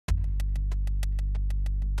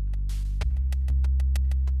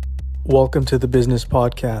Welcome to the Business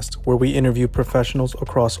Podcast, where we interview professionals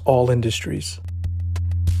across all industries.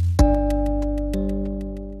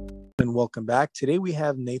 And welcome back. Today we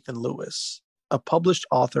have Nathan Lewis, a published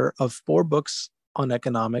author of 4 books on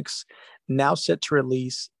economics, now set to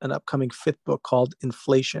release an upcoming 5th book called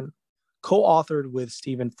Inflation, co-authored with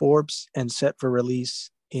Stephen Forbes and set for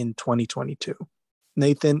release in 2022.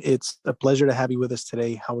 Nathan, it's a pleasure to have you with us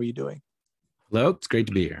today. How are you doing? Hello, it's great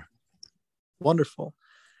to be here. Wonderful.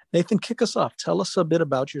 Nathan, kick us off. Tell us a bit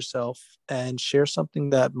about yourself and share something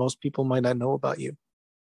that most people might not know about you.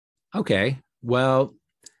 Okay. Well,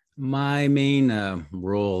 my main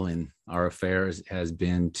role in our affairs has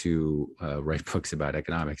been to write books about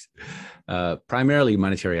economics, primarily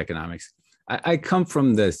monetary economics. I come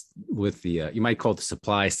from this with the, you might call it the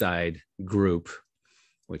supply side group,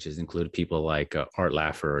 which has included people like Art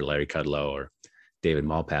Laffer or Larry Kudlow or David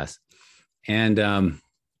Malpass.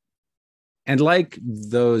 And like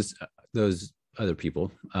those other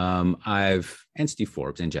people, and Steve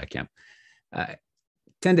Forbes and Jack Kemp,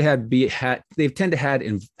 tend to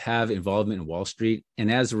have involvement in Wall Street,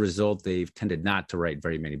 and as a result, they've tended not to write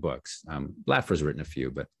very many books. Laffer's written a few,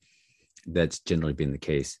 but that's generally been the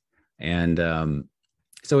case. And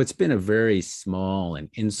so it's been a very small and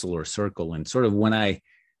insular circle. And sort of when I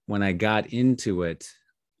got into it,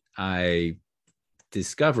 I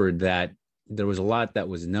discovered that there was a lot that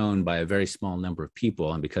was known by a very small number of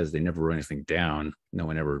people, and because they never wrote anything down, no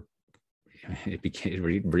one ever.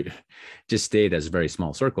 It just stayed as a very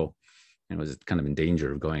small circle, and was kind of in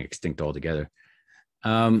danger of going extinct altogether.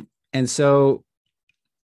 And so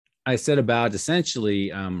I set about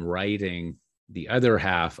essentially writing the other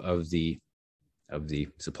half of the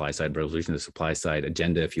supply side revolution, the supply side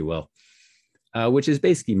agenda, if you will, which is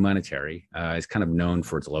basically monetary. It's kind of known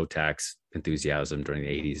for its low tax enthusiasm during the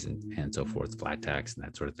 80s and so forth, flat tax and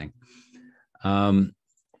that sort of thing. And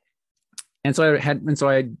so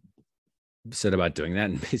I set about doing that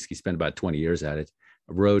and basically spent about 20 years at it.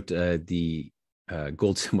 I wrote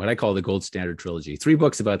what I call the gold standard trilogy, 3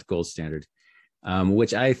 books about the gold standard,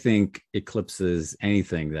 which I think eclipses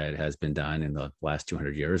anything that has been done in the last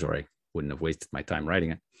 200 years, or I wouldn't have wasted my time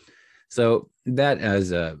writing it. So that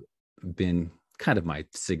has been kind of my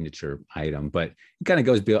signature item, but it kind of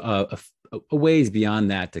goes a ways beyond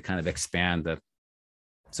that to kind of expand the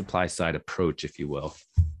supply side approach, if you will,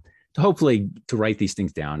 to hopefully to write these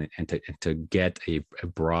things down and to get a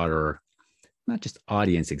broader, not just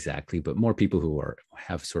audience exactly, but more people who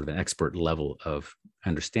have sort of an expert level of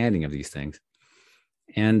understanding of these things.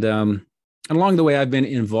 And along the way, I've been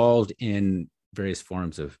involved in various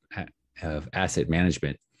forms of asset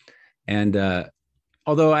management. And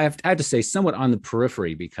although I have to say somewhat on the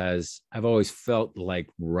periphery, because I've always felt like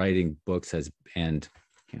writing books and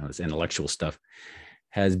this intellectual stuff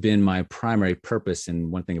has been my primary purpose.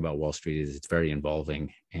 And one thing about Wall Street is it's very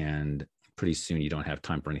involving, and pretty soon you don't have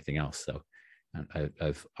time for anything else. So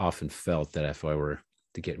I've often felt that if I were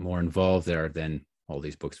to get more involved there, then all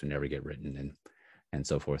these books would never get written and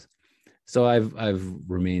so forth. So I've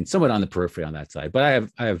remained somewhat on the periphery on that side, but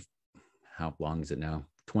I have how long is it now?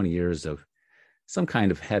 20 years of some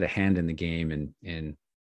kind of had a hand in the game in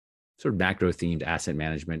sort of macro themed asset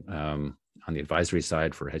management on the advisory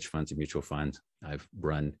side for hedge funds and mutual funds. I've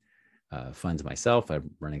run funds myself.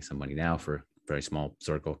 I'm running some money now for a very small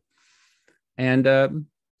circle, and I've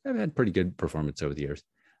had pretty good performance over the years.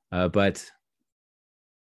 But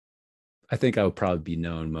I think I would probably be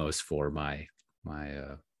known most for my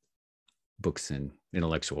books and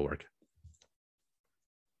intellectual work.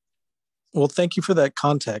 Well, thank you for that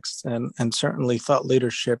context, and certainly thought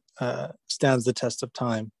leadership stands the test of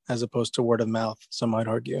time as opposed to word of mouth, some might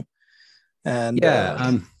argue. And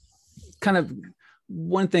kind of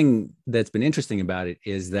one thing that's been interesting about it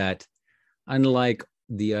is that unlike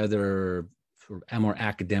the other sort of more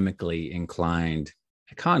academically inclined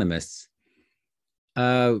economists,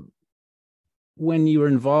 when you were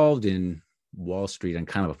involved in Wall Street on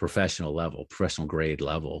kind of a professional grade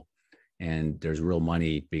level, and there's real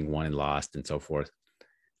money being won and lost and so forth,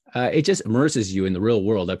 it just immerses you in the real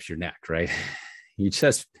world up to your neck, right? You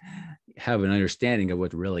just have an understanding of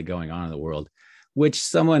what's really going on in the world, which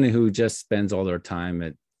someone who just spends all their time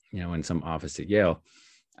at, in some office at Yale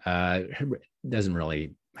doesn't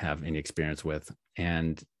really have any experience with.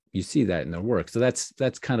 And you see that in their work. So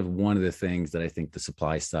that's kind of one of the things that I think the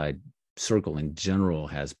supply side circle in general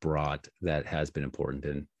has brought that has been important.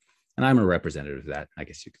 And I'm a representative of that, I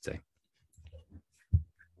guess you could say.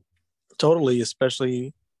 Totally,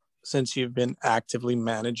 especially since you've been actively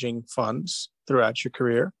managing funds throughout your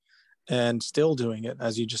career and still doing it,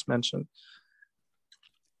 as you just mentioned.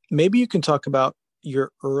 Maybe you can talk about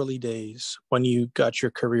your early days when you got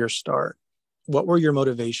your career start, what were your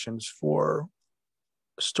motivations for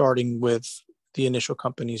starting with the initial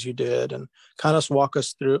companies you did, and walk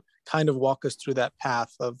us through that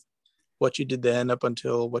path of what you did then up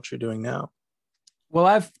until what you're doing now? Well,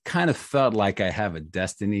 I've kind of felt like I have a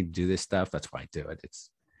destiny to do this stuff. That's why I do it.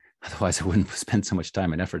 Otherwise I wouldn't spend so much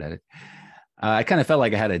time and effort at it. I kind of felt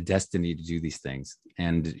like I had a destiny to do these things.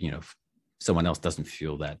 And, if someone else doesn't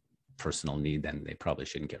feel that personal need, then they probably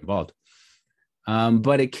shouldn't get involved.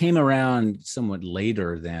 But it came around somewhat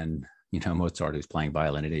later than, Mozart, who's playing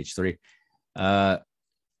violin at age 3.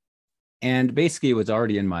 And basically it was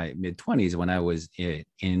already in my mid 20s when I was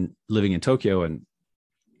in living in Tokyo, and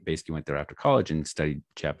basically went there after college and studied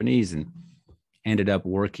Japanese and ended up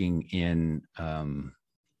working in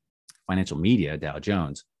financial media, Dow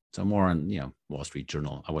Jones. So more on, Wall Street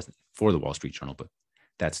Journal. I wasn't for the Wall Street Journal, but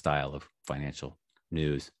that style of financial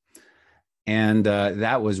news. And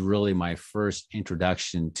that was really my first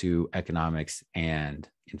introduction to economics and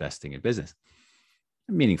investing in business,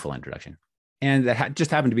 a meaningful introduction. And that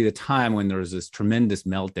just happened to be the time when there was this tremendous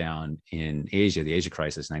meltdown in Asia, the Asia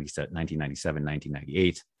crisis, 1997,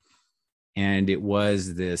 1998. And it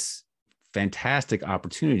was this fantastic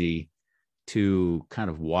opportunity to kind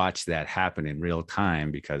of watch that happen in real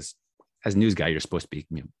time, because as a news guy, you're supposed to be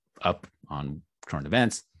up on current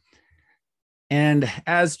events. And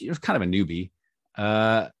as kind of a newbie,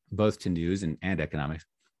 both to news and economics,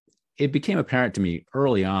 it became apparent to me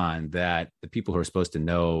early on that the people who are supposed to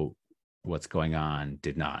know what's going on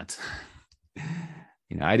did not.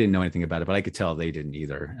 I didn't know anything about it, but I could tell they didn't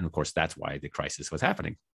either. And of course, that's why the crisis was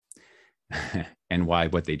happening and why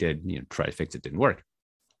what they did, try to fix it, didn't work.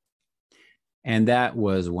 And that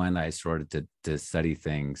was when I started to study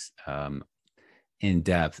things in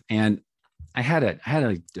depth. And I had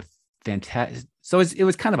a fantastic, so it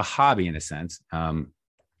was kind of a hobby in a sense, on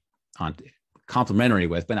complementary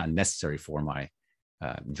with, but not necessary for my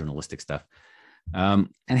journalistic stuff. And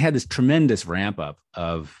I had this tremendous ramp up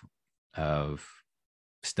of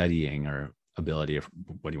studying, or ability, or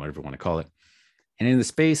whatever you want to call it. And in the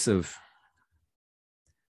space of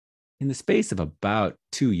about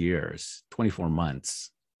 2 years, 24 months,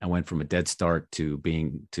 I went from a dead start to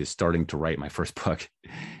starting to write my first book.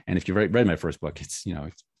 And if you read my first book, it's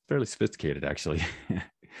fairly sophisticated, actually.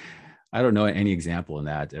 I don't know any example in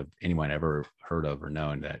that of anyone ever heard of or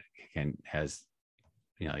known that has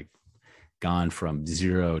gone from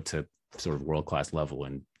zero to sort of world-class level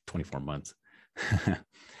in 24 months.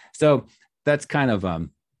 So that's kind of,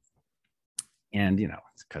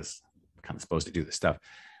 it's because I'm kind of supposed to do this stuff.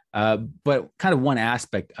 But kind of one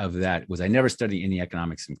aspect of that was I never studied any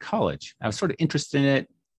economics in college. I was sort of interested in it,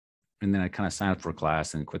 and then I kind of signed up for a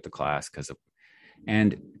class and quit the class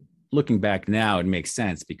and looking back now, it makes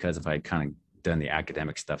sense, because if I had kind of done the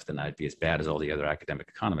academic stuff, then I'd be as bad as all the other academic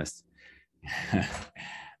economists.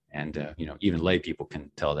 And, even lay people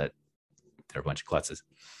can tell that they're a bunch of klutzes.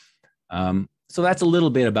 So that's a little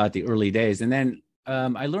bit about the early days. And then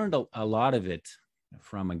I learned a lot of it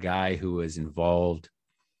from a guy who was involved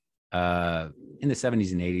in the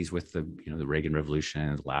 70s and 80s with the Reagan Revolution,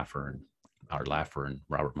 and Art Laffer and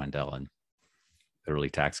Robert Mundell, and the early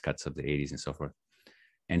tax cuts of the 80s and so forth.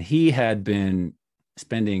 And he had been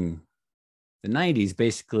spending the 90s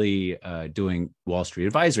basically doing Wall Street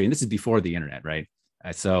advisory. And this is before the internet, right?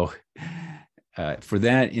 So for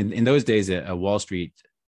that, in those days, a Wall Street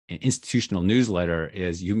institutional newsletter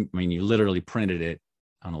is, you literally printed it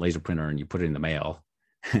on a laser printer and you put it in the mail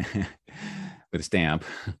with a stamp.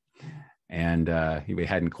 And we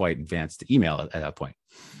hadn't quite advanced to email at that point.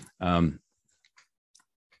 And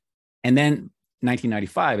then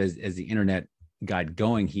 1995, as the internet got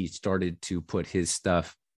going, he started to put his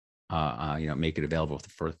stuff, make it available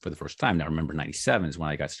for the first time. Now, remember, 97 is when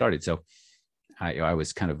I got started. So I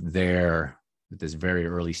was kind of there at this very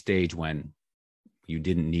early stage when you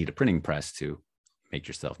didn't need a printing press to make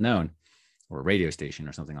yourself known, or a radio station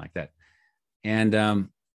or something like that. And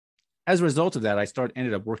as a result of that, I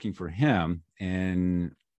ended up working for him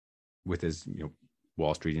and with his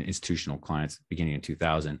Wall Street and institutional clients beginning in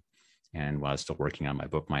 2000. And while I was still working on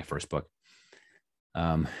my first book,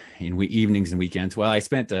 in evenings and weekends. Well, I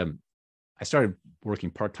started working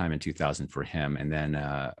part-time in 2000 for him. And then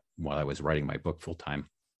while I was writing my book full-time,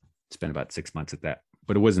 spent about 6 months at that,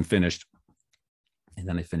 but it wasn't finished. And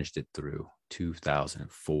then I finished it through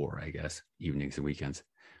 2004, I guess, evenings and weekends,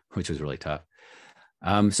 which was really tough.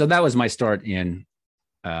 So that was my start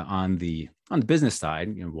on the business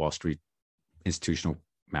side, Wall Street, institutional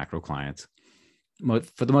macro clients.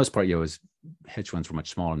 For the most part, hedge funds were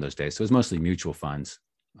much smaller in those days. So it was mostly mutual funds.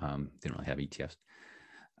 They didn't really have ETFs.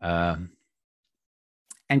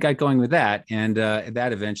 got going with that. And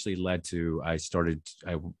that eventually led to, I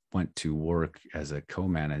went to work as a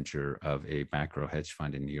co-manager of a macro hedge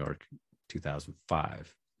fund in New York,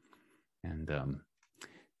 2005. And kind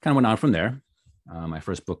of went on from there. My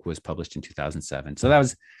first book was published in 2007. So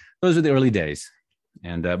those were the early days.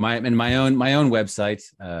 And my own website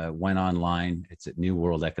went online. It's at New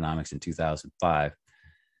World Economics in 2005.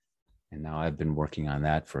 And now I've been working on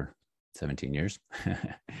that for 17 years.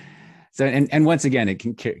 So, and once again,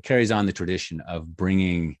 it carries on the tradition of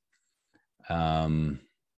bringing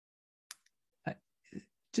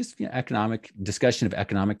just economic discussion of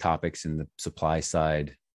economic topics in the supply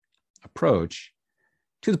side approach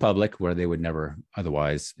to the public, where they would never,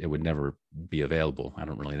 otherwise it would never be available. I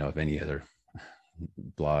don't really know of any other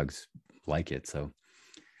blogs like it. So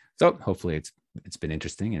hopefully it's been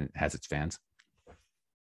interesting and it has its fans.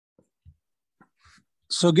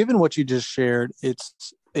 So given what you just shared,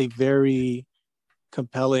 it's a very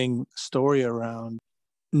compelling story around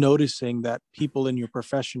noticing that people in your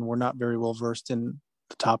profession were not very well versed in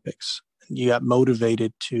the topics. You got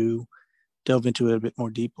motivated to delve into it a bit more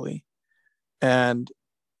deeply. And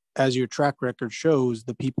as your track record shows,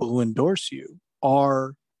 the people who endorse you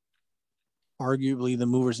are arguably the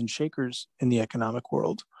movers and shakers in the economic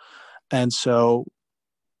world. And so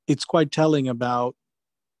it's quite telling about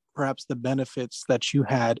perhaps the benefits that you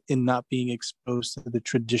had in not being exposed to the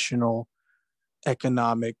traditional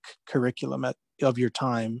economic curriculum of your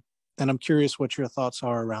time. And I'm curious what your thoughts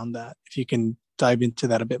are around that, if you can dive into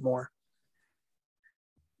that a bit more.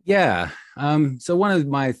 Yeah. So one of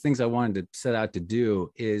my things I wanted to set out to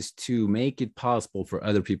do is to make it possible for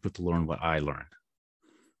other people to learn what I learned.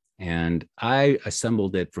 And I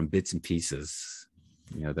assembled it from bits and pieces.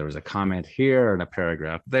 There was a comment here and a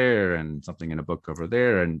paragraph there and something in a book over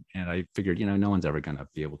there. And I figured, no one's ever going to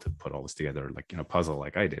be able to put all this together like in a puzzle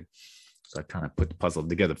like I did. So I kind of put the puzzle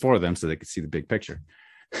together for them so they could see the big picture.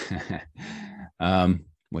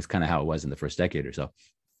 Was kind of how it was in the first decade or so.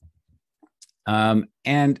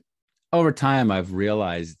 And over time, I've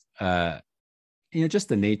realized, just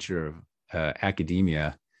the nature of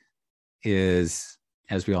academia is,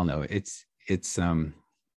 as we all know, it's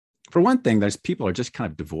for one thing, there's people are just kind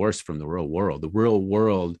of divorced from the real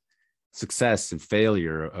world success and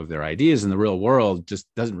failure of their ideas in the real world just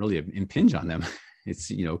doesn't really impinge on them. It's,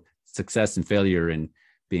 success and failure in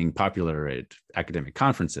being popular at academic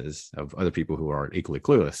conferences of other people who are equally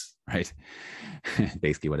clueless, right?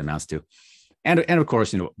 Basically what it amounts to. And of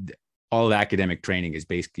course, all of academic training is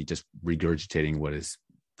basically just regurgitating what is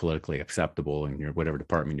politically acceptable in your whatever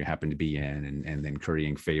department you happen to be in, and then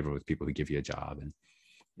currying favor with people who give you a job and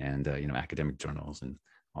academic journals and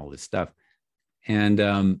all this stuff. And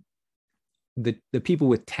the people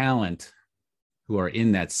with talent who are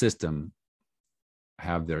in that system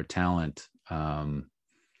have their talent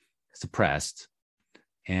suppressed.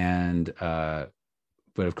 And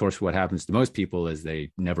but of course, what happens to most people is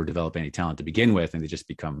they never develop any talent to begin with, and they just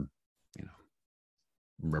become,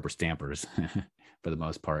 rubber stampers for the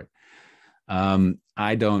most part. I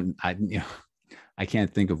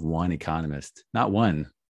can't think of one economist, not one,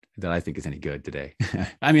 that I think is any good today.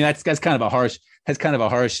 I mean, that's kind of a harsh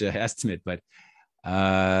estimate, but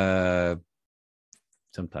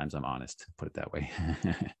sometimes I'm honest, put it that way.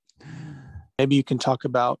 Maybe you can talk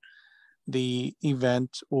about the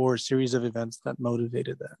event or series of events that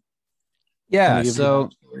motivated that. Yeah. So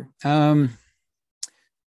I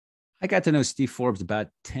got to know Steve Forbes about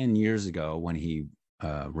 10 years ago when he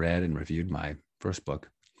read and reviewed my first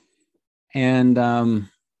book. And it's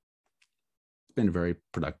been a very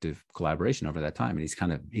productive collaboration over that time. And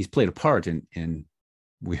he's played a part in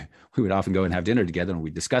we would often go and have dinner together and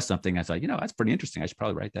we'd discuss something. I thought, that's pretty interesting. I should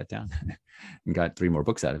probably write that down. And got 3 more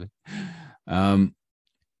books out of it.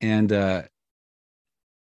 And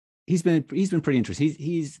he's been pretty interesting.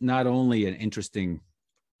 He's not only an interesting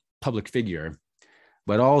public figure,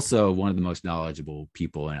 but also one of the most knowledgeable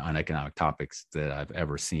people on economic topics that I've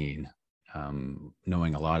ever seen.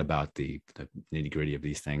 Knowing a lot about the nitty gritty of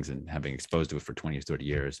these things and having exposed to it for 20 or 30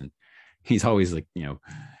 years. And he's always like,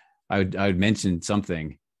 I would mention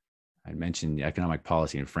something. I'd mention economic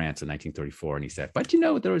policy in France in 1934. And he said, but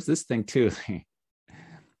there was this thing too.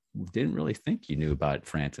 Didn't really think you knew about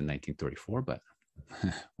France in 1934, but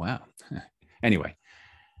wow. Anyway.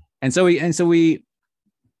 And so we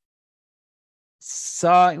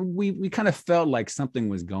saw, we kind of felt like something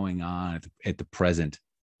was going on at the present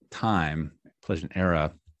time, present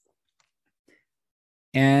era.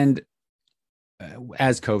 And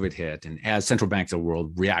as COVID hit and as central banks of the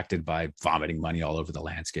world reacted by vomiting money all over the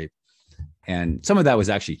landscape, and some of that was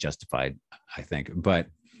actually justified, I think, but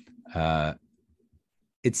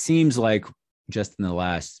it seems like just in the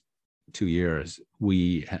last 2 years,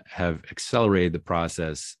 we have accelerated the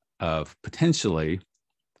process of potentially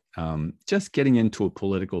just getting into a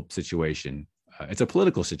political situation. It's a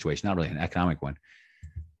political situation, not really an economic one,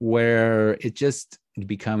 where it just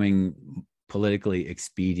becoming politically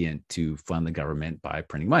expedient to fund the government by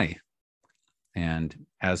printing money. And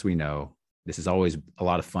as we know, this is always a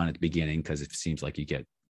lot of fun at the beginning because it seems like you get,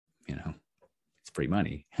 it's free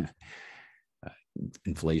money,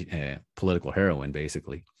 inflation, political heroin,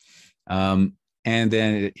 basically. And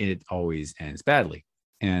then it always ends badly.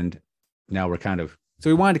 And now so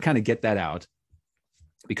we wanted to kind of get that out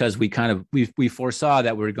because we foresaw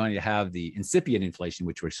that we were going to have the incipient inflation,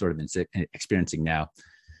 which we're sort of experiencing now.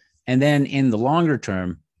 And then in the longer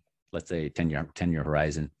term, let's say 10-year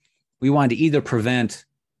horizon, we wanted to either prevent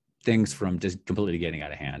things from just completely getting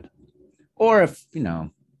out of hand, or if,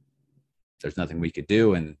 there's nothing we could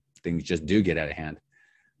do and things just do get out of hand,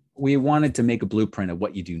 we wanted to make a blueprint of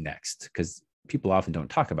what you do next, because people often don't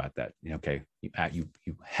talk about that. Okay, you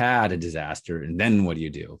had a disaster, and then what do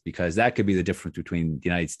you do? Because that could be the difference between the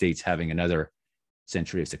United States having another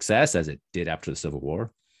century of success, as it did after the Civil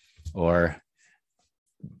War, or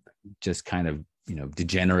just kind of,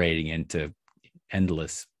 degenerating into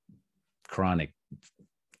endless chronic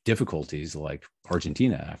difficulties like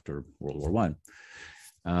Argentina after World War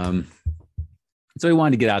I. So we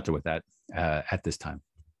wanted to get out there with that at this time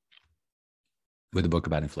with a book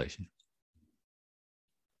about inflation.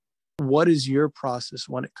 What is your process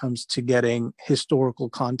when it comes to getting historical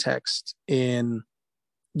context in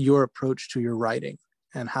your approach to your writing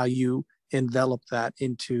and how you envelop that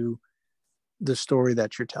into the story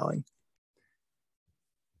that you're telling?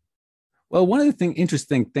 Well, one of the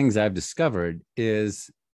interesting things I've discovered is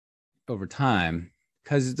over time,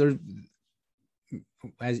 because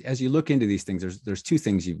as you look into these things, there's two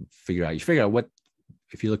things you figure out. You figure out what,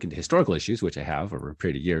 if you look into historical issues, which I have over a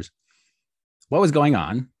period of years, what was going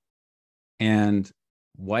on, and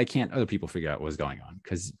why can't other people figure out what was going on?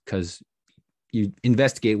 Because you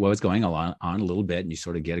investigate what was going on a little bit, and you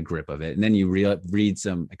sort of get a grip of it, and then you read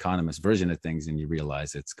some economist version of things, and you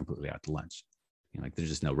realize it's completely out to lunch. Like there's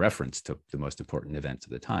just no reference to the most important events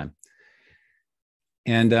of the time.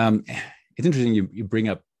 And it's interesting you bring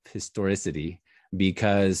up historicity,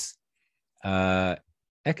 because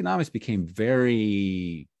economics became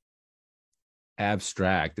very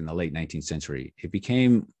abstract in the late 19th century. It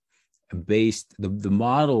became based, the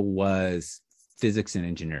model was physics and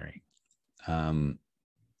engineering,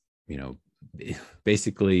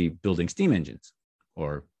 basically building steam engines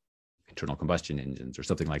or internal combustion engines or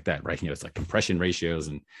something like that, right? It's like compression ratios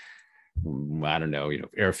and I don't know,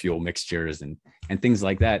 air fuel mixtures and things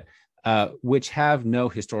like that, which have no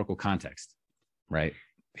historical context, right?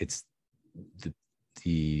 It's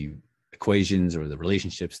the equations or the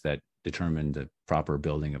relationships that determine the proper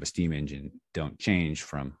building of a steam engine don't change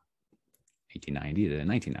from 1890 to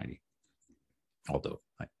 1990, although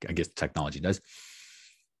I guess technology does.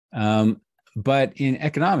 But in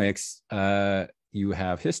economics, you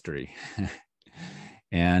have history,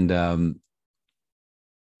 and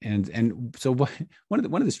so one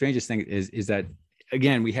of the strangest things is that,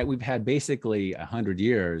 again, we've had basically 100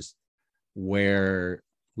 years where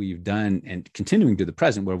we've done, and continuing to the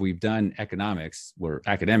present, where we've done economics, where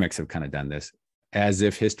academics have kind of done this as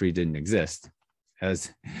if history didn't exist.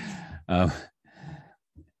 I've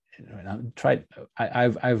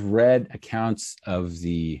read accounts of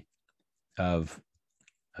the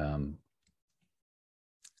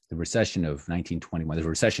recession of 1921, the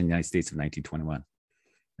recession in the United States of 1921.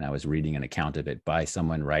 And I was reading an account of it by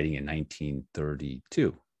someone writing in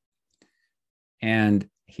 1932. And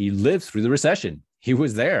he lived through the recession. He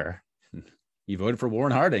was there. He voted for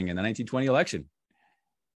Warren Harding in the 1920 election.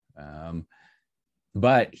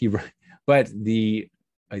 But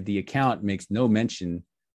the account makes no mention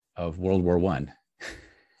of World War I.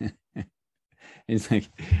 It's like,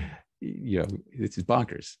 this is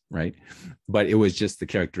bonkers, right? But it was just the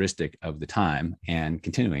characteristic of the time and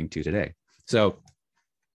continuing to today. So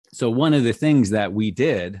one of the things that we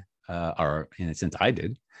did, or in a sense I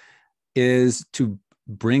did, is to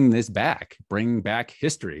bring back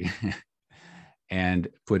history and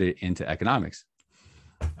put it into economics.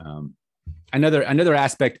 Another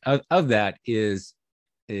aspect of that is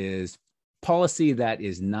policy that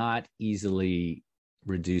is not easily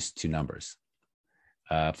reduced to numbers.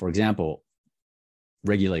 For example,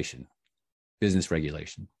 regulation, business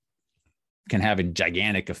regulation can have a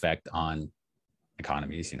gigantic effect on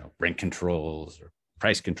economies, rent controls or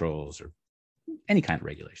price controls or any kind of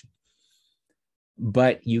regulation.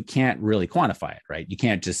 But you can't really quantify it, right? You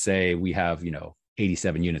can't just say we have,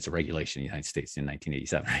 87 units of regulation in the United States in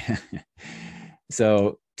 1987, right?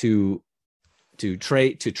 So to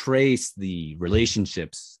trace the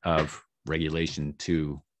relationships of regulation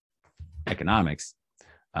to economics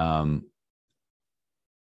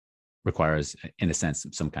requires, in a sense,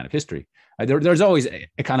 some kind of history. There's always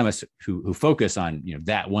economists who focus on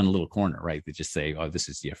that one little corner, right? They just say, oh, this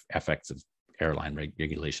is the effects of airline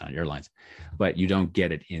regulation on airlines, but you don't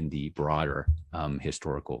get it in the broader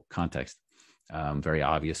historical context. Very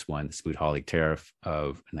obvious one, the Smoot-Hawley tariff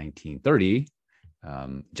of 1930,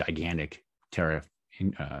 gigantic tariff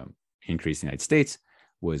increase in the United States,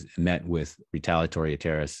 was met with retaliatory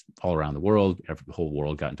tariffs all around the world. The whole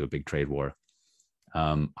world got into a big trade war.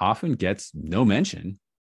 Often gets no mention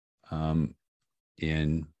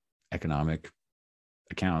in economic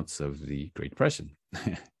accounts of the Great Depression.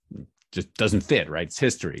 Just doesn't fit, right? It's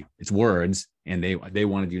history, it's words, and they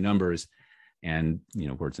want to do numbers, and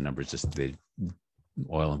words and numbers just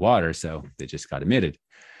oil and water, so they just got omitted.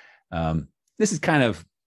 This is kind of,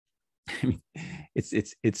 I mean,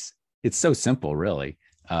 it's so simple, really,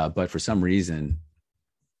 but for some reason,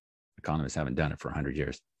 economists haven't done it for 100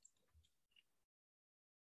 years.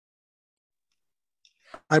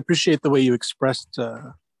 I appreciate the way you expressed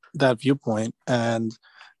that viewpoint, and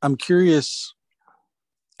I'm curious,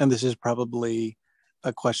 and this is probably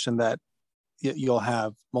a question that you'll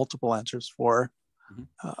have multiple answers for.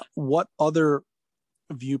 What other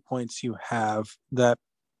viewpoints you have that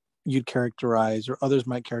you'd characterize, or others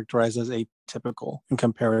might characterize, as atypical in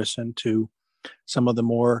comparison to some of the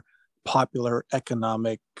more popular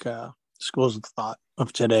economic schools of thought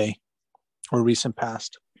of today or recent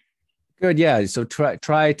past? Good, yeah. So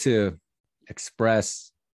try to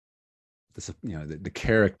express the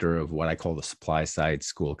character of what I call the supply side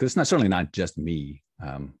school, because it's certainly not just me.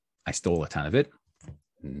 I stole a ton of it,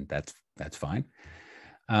 and that's fine.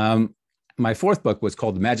 My fourth book was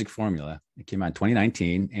called The Magic Formula. It came out in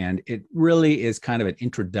 2019, and it really is kind of an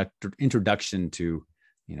introduction to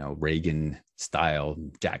Reagan style,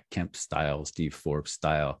 Jack Kemp style, Steve Forbes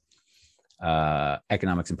style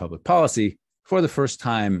economics and public policy for the first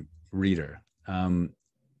time reader.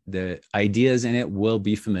 The ideas in it will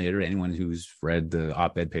be familiar to anyone who's read the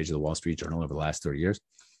op-ed page of the Wall Street Journal over the last 30 years.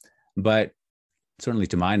 But certainly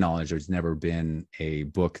to my knowledge, there's never been a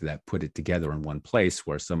book that put it together in one place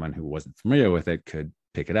where someone who wasn't familiar with it could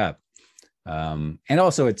pick it up. And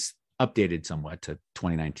also it's updated somewhat to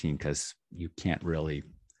 2019, because you can't really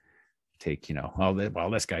take,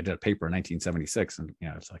 this guy did a paper in 1976, and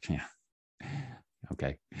it's like, yeah,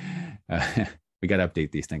 okay. We got to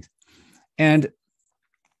update these things. And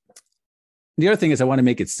the other thing is, I want to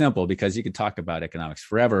make it simple, because you could talk about economics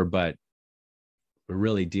forever, but we're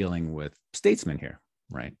really dealing with statesmen here,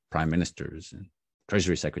 right? Prime ministers and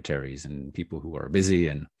treasury secretaries and people who are busy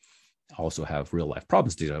and also have real life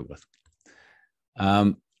problems to deal with.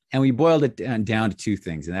 And we boiled it down to two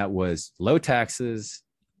things, and that was low taxes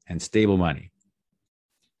and stable money.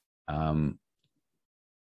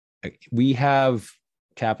 We have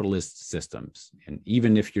capitalist systems, and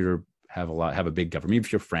even if you have a big government, even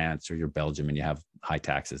if you're France or you're Belgium and you have high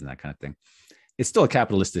taxes and that kind of thing, it's still a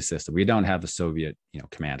capitalistic system. We don't have the Soviet,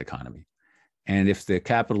 command economy. And if the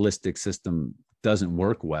capitalistic system doesn't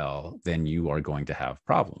work well, then you are going to have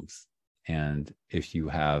problems. And if you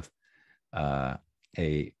have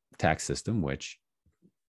a tax system which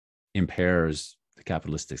impairs the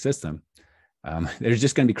capitalistic system, there's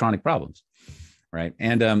just going to be chronic problems, right?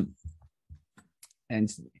 And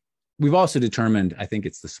we've also determined, I think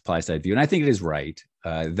it's the supply side view, and I think it is right,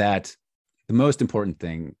 that the most important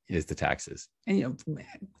thing is the taxes,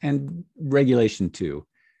 and regulation too.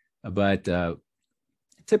 But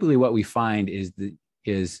typically, what we find is the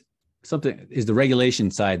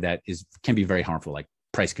regulation side that can be very harmful, like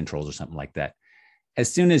price controls or something like that.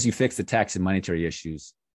 As soon as you fix the tax and monetary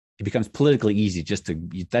issues, it becomes politically easy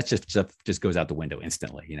that just goes out the window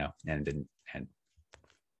instantly, and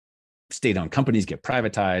state-owned companies get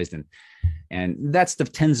privatized, and that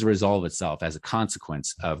stuff tends to resolve itself as a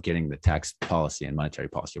consequence of getting the tax policy and monetary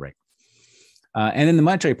policy right. And then the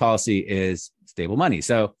monetary policy is stable money.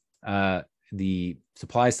 So the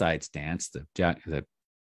supply side stance, the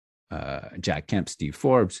Jack Kemp, Steve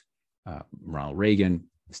Forbes, Ronald Reagan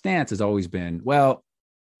stance has always been, well,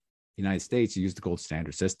 the United States used the gold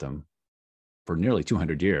standard system for nearly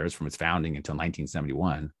 200 years, from its founding until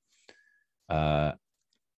 1971.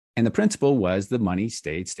 And the principle was the money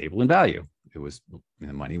stayed stable in value. The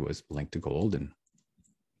money was linked to gold and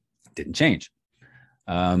didn't change.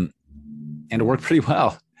 And it worked pretty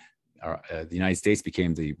well. The United States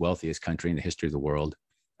became the wealthiest country in the history of the world.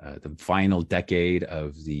 The final decade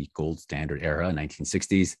of the gold standard era,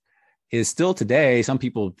 1960s, is still today. Some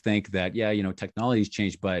people think that, technology's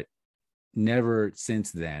changed, but never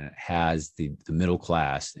since then has the middle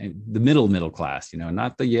class, the middle class,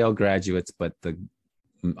 not the Yale graduates, but the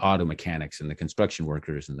auto mechanics and the construction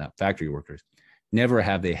workers and the factory workers, never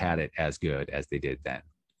have they had it as good as they did then.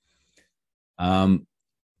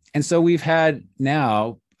 And so we've had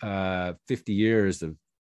now 50 years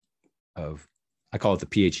of, I call it the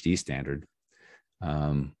PhD standard,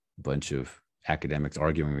 bunch of academics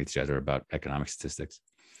arguing with each other about economic statistics.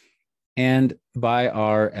 And by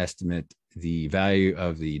our estimate, the value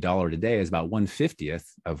of the dollar today is about 1/50th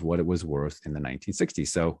of what it was worth in the 1960s.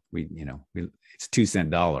 So it's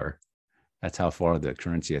 2-cent dollar. That's how far the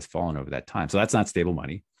currency has fallen over that time. So that's not stable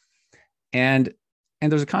money. And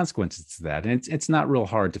there's a consequences to that. And it's not real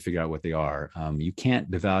hard to figure out what they are. You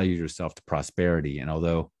can't devalue yourself to prosperity. And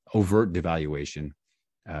although overt devaluation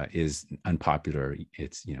is unpopular,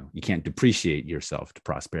 it's, you can't depreciate yourself to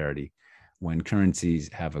prosperity. When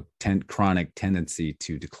currencies have a chronic tendency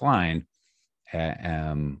to decline,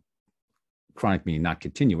 chronic meaning not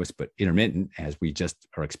continuous, but intermittent, as we just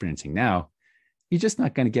are experiencing now, you're just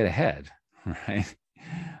not going to get ahead, right?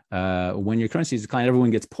 When your currency is declining, everyone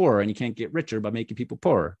gets poorer, and you can't get richer by making people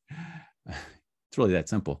poorer. It's really that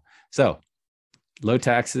simple. So low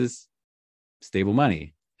taxes, stable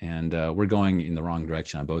money. And we're going in the wrong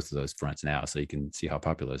direction on both of those fronts now. So you can see how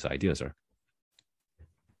popular those ideas are.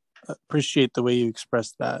 Appreciate the way you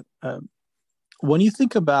expressed that. When you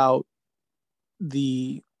think about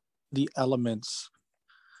the elements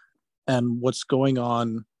and what's going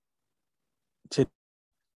on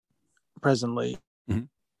presently, mm-hmm.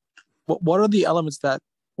 what are the elements that,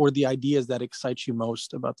 or the ideas that excite you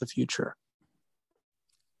most about the future?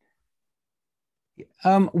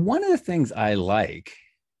 One of the things I like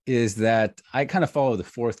is that I kind of follow the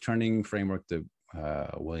fourth turning framework, the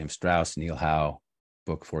William Strauss, Neil Howe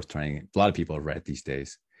book, Fourth Turning. A lot of people have read it these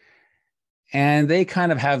days. And they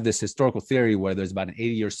kind of have this historical theory where there's about an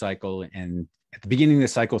 80-year cycle. And at the beginning of the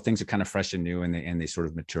cycle, things are kind of fresh and new, and they sort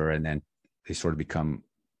of mature, and then they sort of become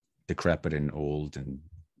decrepit and old and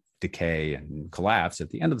decay and collapse at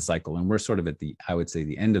the end of the cycle. And we're sort of at I would say,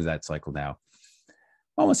 the end of that cycle now,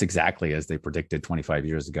 almost exactly as they predicted 25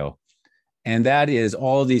 years ago. And that is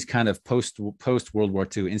all these kind of post World War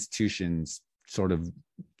II institutions sort of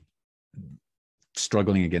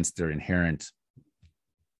struggling against their inherent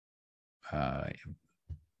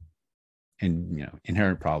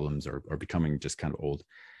inherent problems, or becoming just kind of old,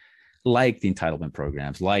 like the entitlement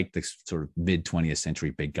programs, like the sort of mid 20th century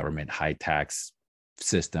big government high tax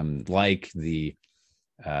system, like the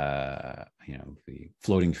the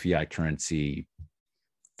floating fiat currency,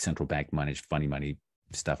 central bank managed funny money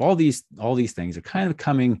stuff. All these things are kind of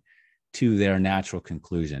coming to their natural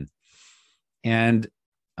conclusion. And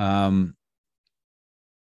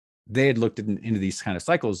they had looked into these kind of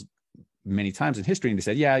cycles many times in history, and they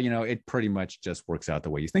said, it pretty much just works out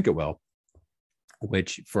the way you think it will,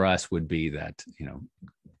 which for us would be that, the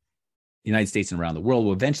United States and around the world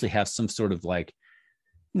will eventually have some sort of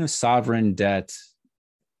sovereign debt,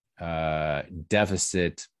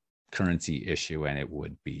 deficit currency issue, and it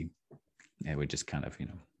would just kind of,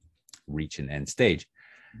 reach an end stage.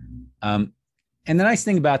 And the nice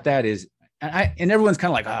thing about that is, and everyone's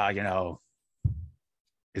kind of like,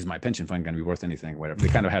 is my pension fund going to be worth anything? Whatever. They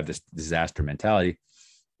kind of have this disaster mentality,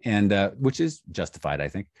 and which is justified, I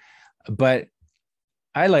think. But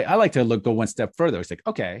I like to go one step further. It's like,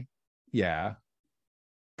 okay, yeah,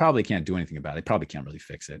 probably can't do anything about it. Probably can't really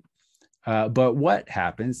fix it. But what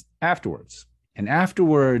happens afterwards? And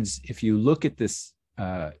afterwards, if you look at this,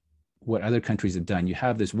 what other countries have done, you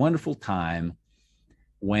have this wonderful time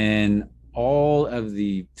when all of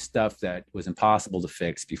the stuff that was impossible to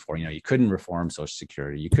fix before, you couldn't reform Social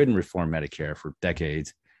Security, you couldn't reform Medicare for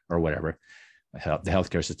decades or whatever, the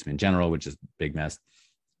healthcare system in general, which is a big mess.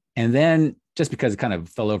 And then just because it kind of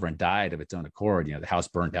fell over and died of its own accord, the house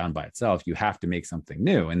burned down by itself, you have to make something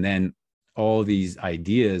new. And then all these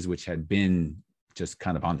ideas, which had been just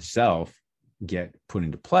kind of on the shelf, get put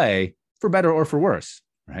into play, for better or for worse,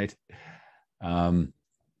 right?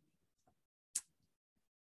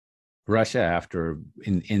 Russia, after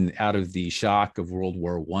out of the shock of World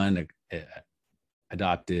War I,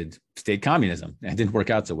 adopted state communism. It didn't work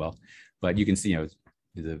out so well, but you can see,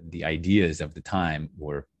 the ideas of the time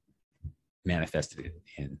were manifested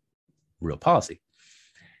in real policy.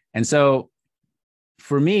 And so,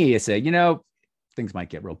 for me, it's things might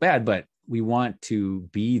get real bad, but we want to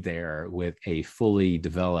be there with a fully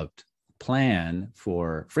developed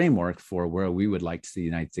framework for where we would like to see the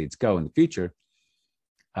United States go in the future.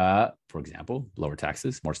 For example, lower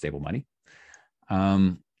taxes, more stable money.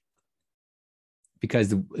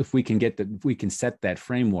 because if we can set that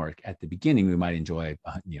framework at the beginning, we might enjoy,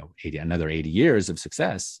 80 years of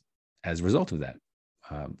success as a result of that,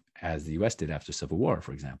 as the U.S. did after Civil War,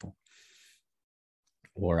 for example,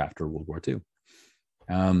 or after World War II.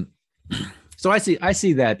 So I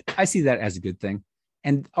see that as a good thing,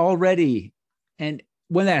 and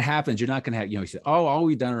when that happens, you're not going to have, you say, oh, all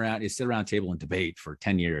we've done around is sit around a table and debate for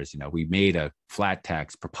 10 years. We made a flat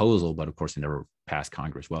tax proposal, but of course it never passed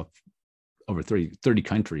Congress. Well, over 30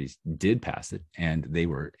 countries did pass it, and they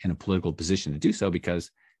were in a political position to do so because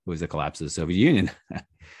it was the collapse of the Soviet Union. And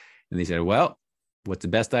they said, well, what's the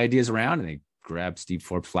best ideas around? And they grabbed Steve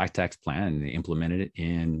Forbes' flat tax plan and they implemented it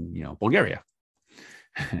in, Bulgaria.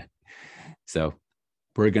 So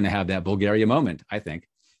we're going to have that Bulgaria moment, I think,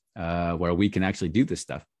 where we can actually do this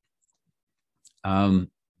stuff. And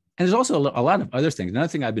there's also a lot of other things. Another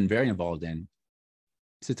thing I've been very involved in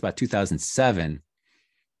since about 2007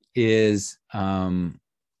 is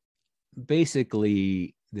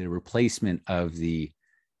basically the replacement of the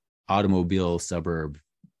automobile suburb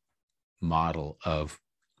model of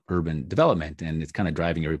urban development. And it's kind of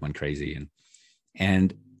driving everyone crazy.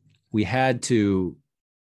 And we had to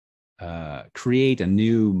create a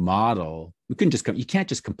new model. You can't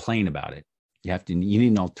just complain about it. You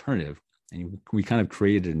need an alternative. And we kind of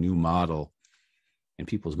created a new model in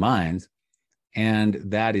people's minds. And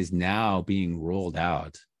that is now being rolled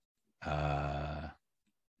out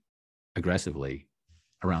aggressively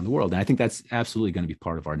around the world. And I think that's absolutely going to be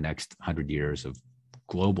part of our next 100 years of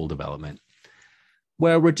global development,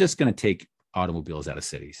 where we're just going to take automobiles out of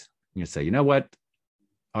cities. You're going to say, you know what?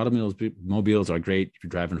 Automobiles are great if you're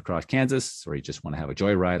driving across Kansas, or you just want to have a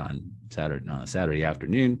joyride on a Saturday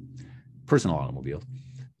afternoon, personal automobiles.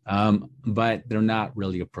 But they're not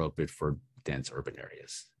really appropriate for dense urban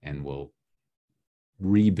areas, and we'll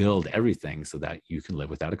rebuild everything so that you can live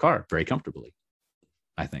without a car very comfortably,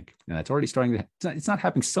 I think. And that's already starting to, it's not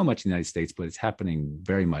happening so much in the United States, but it's happening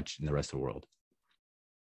very much in the rest of the world.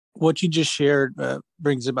 What you just shared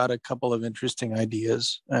brings about a couple of interesting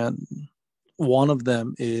ideas. And one of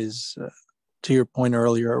them is, to your point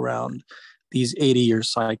earlier around these 80-year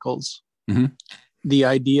cycles, mm-hmm. The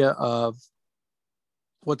idea of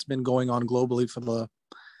what's been going on globally for the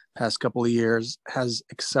past couple of years has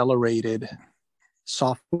accelerated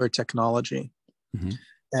software technology. Mm-hmm.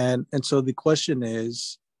 And so the question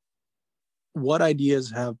is, what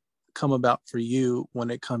ideas have come about for you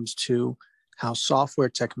when it comes to how software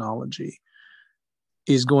technology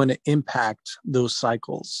is going to impact those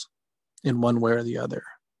cycles in one way or the other?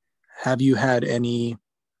 Have you had any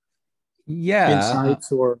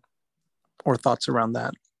insights or thoughts around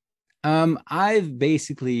that?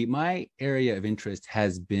 My area of interest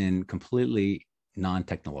has been completely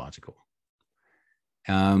non-technological.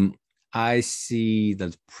 I see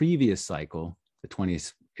the previous cycle, the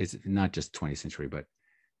 20th, is not just 20th century, but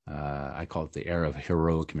I call it the era of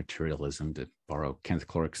heroic materialism, to borrow Kenneth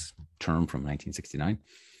Clark's term from 1969,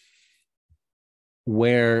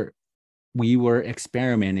 where we were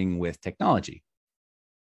experimenting with technology.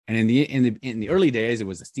 And in the early days, it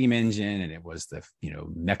was the steam engine, and it was the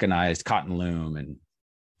mechanized cotton loom, and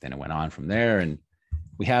then it went on from there. And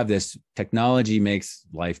we have this technology makes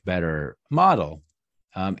life better model.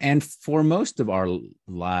 And for most of our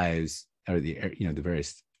lives, or the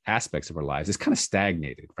various aspects of our lives, it's kind of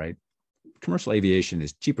stagnated, right? Commercial aviation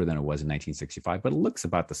is cheaper than it was in 1965, but it looks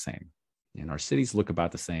about the same. And our cities look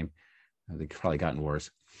about the same. They've probably gotten worse.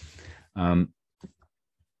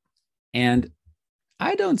 And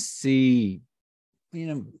I don't see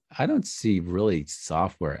really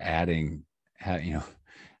software adding,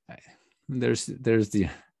 there's the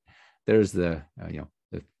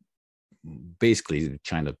basically the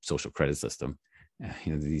China social credit system,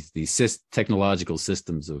 these technological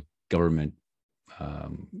systems of government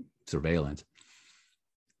surveillance,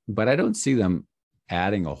 but I don't see them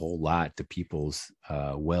adding a whole lot to people's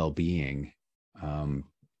well-being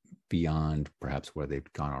beyond perhaps where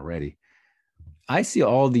they've gone already. I see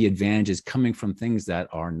all the advantages coming from things that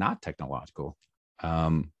are not technological.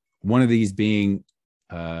 One of these being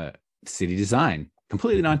city design,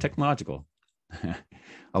 completely non-technological.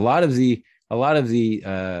 A lot of the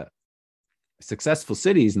successful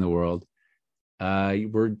cities in the world,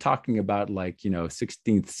 we're talking about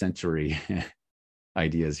 16th century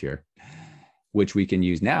ideas here, which we can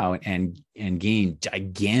use now and gain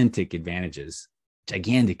gigantic advantages,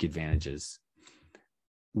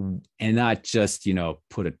 and not just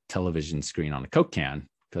put a television screen on a Coke can,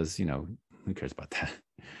 because who cares about that,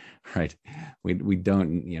 right? We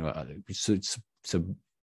don't so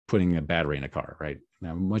putting a battery in a car, right?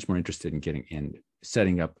 I'm much more interested in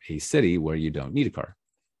setting up a city where you don't need a car.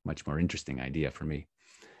 much more interesting idea for me.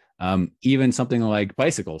 Even something like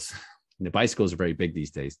bicycles. The bicycles are very big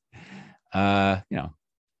these days.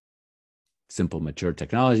 Simple, mature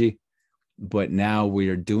technology, but now we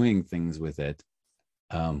are doing things with it,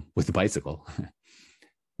 with the bicycle,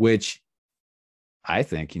 which I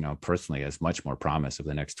think, personally has much more promise over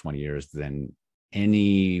the next 20 years than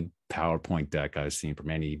any PowerPoint deck I've seen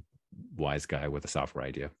from any wise guy with a software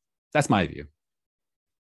idea. That's my view.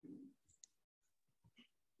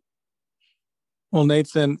 Well,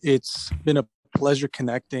 Nathan, it's been a pleasure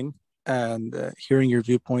connecting and hearing your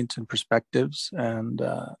viewpoints and perspectives, and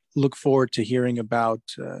look forward to hearing about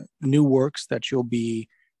new works that you'll be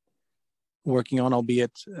working on,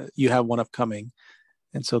 albeit you have one upcoming.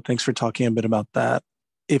 And so thanks for talking a bit about that.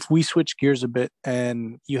 If we switch gears a bit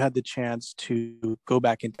and you had the chance to go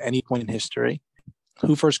back into any point in history,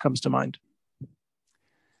 who first comes to mind?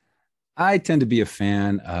 I tend to be a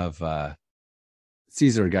fan of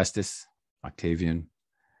Caesar Augustus, Octavian,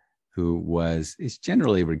 who is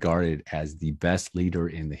generally regarded as the best leader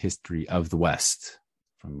in the history of the West,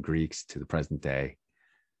 from Greeks to the present day.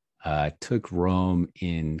 Took Rome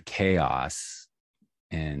in chaos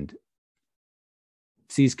and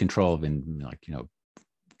seized control of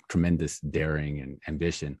tremendous daring and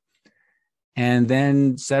ambition, and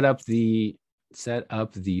then set up the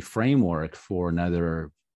framework for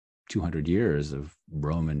another 200 years of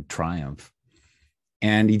Roman triumph.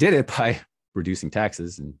 And he did it by reducing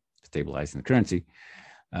taxes and stabilizing the currency,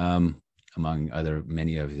 among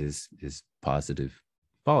many of his positive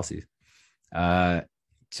policies.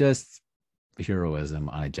 Just heroism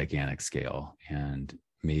on a gigantic scale, and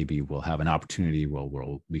maybe we'll have an opportunity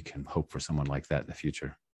where we can hope for someone like that in the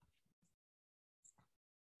future.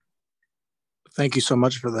 Thank you so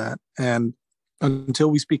much for that. And until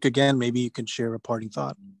we speak again, maybe you can share a parting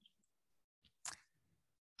thought.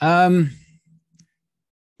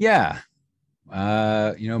 Yeah.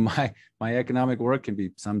 My economic work can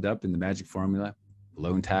be summed up in the magic formula: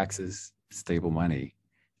 low taxes, stable money.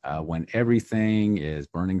 When everything is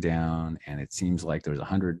burning down and it seems like there's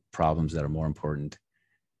 100 problems that are more important,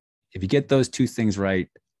 if you get those two things right,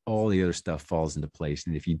 all the other stuff falls into place.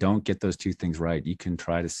 And if you don't get those two things right, you can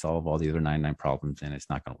try to solve all the other 99 problems and it's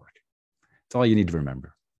not going to work. It's all you need to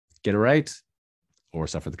remember. Get it right or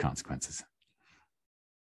suffer the consequences.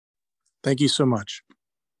 Thank you so much.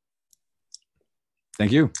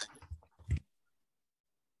 Thank you.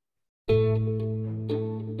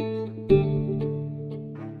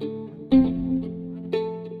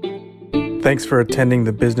 Thanks for attending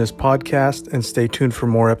the Business Podcast, and stay tuned for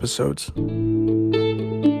more episodes.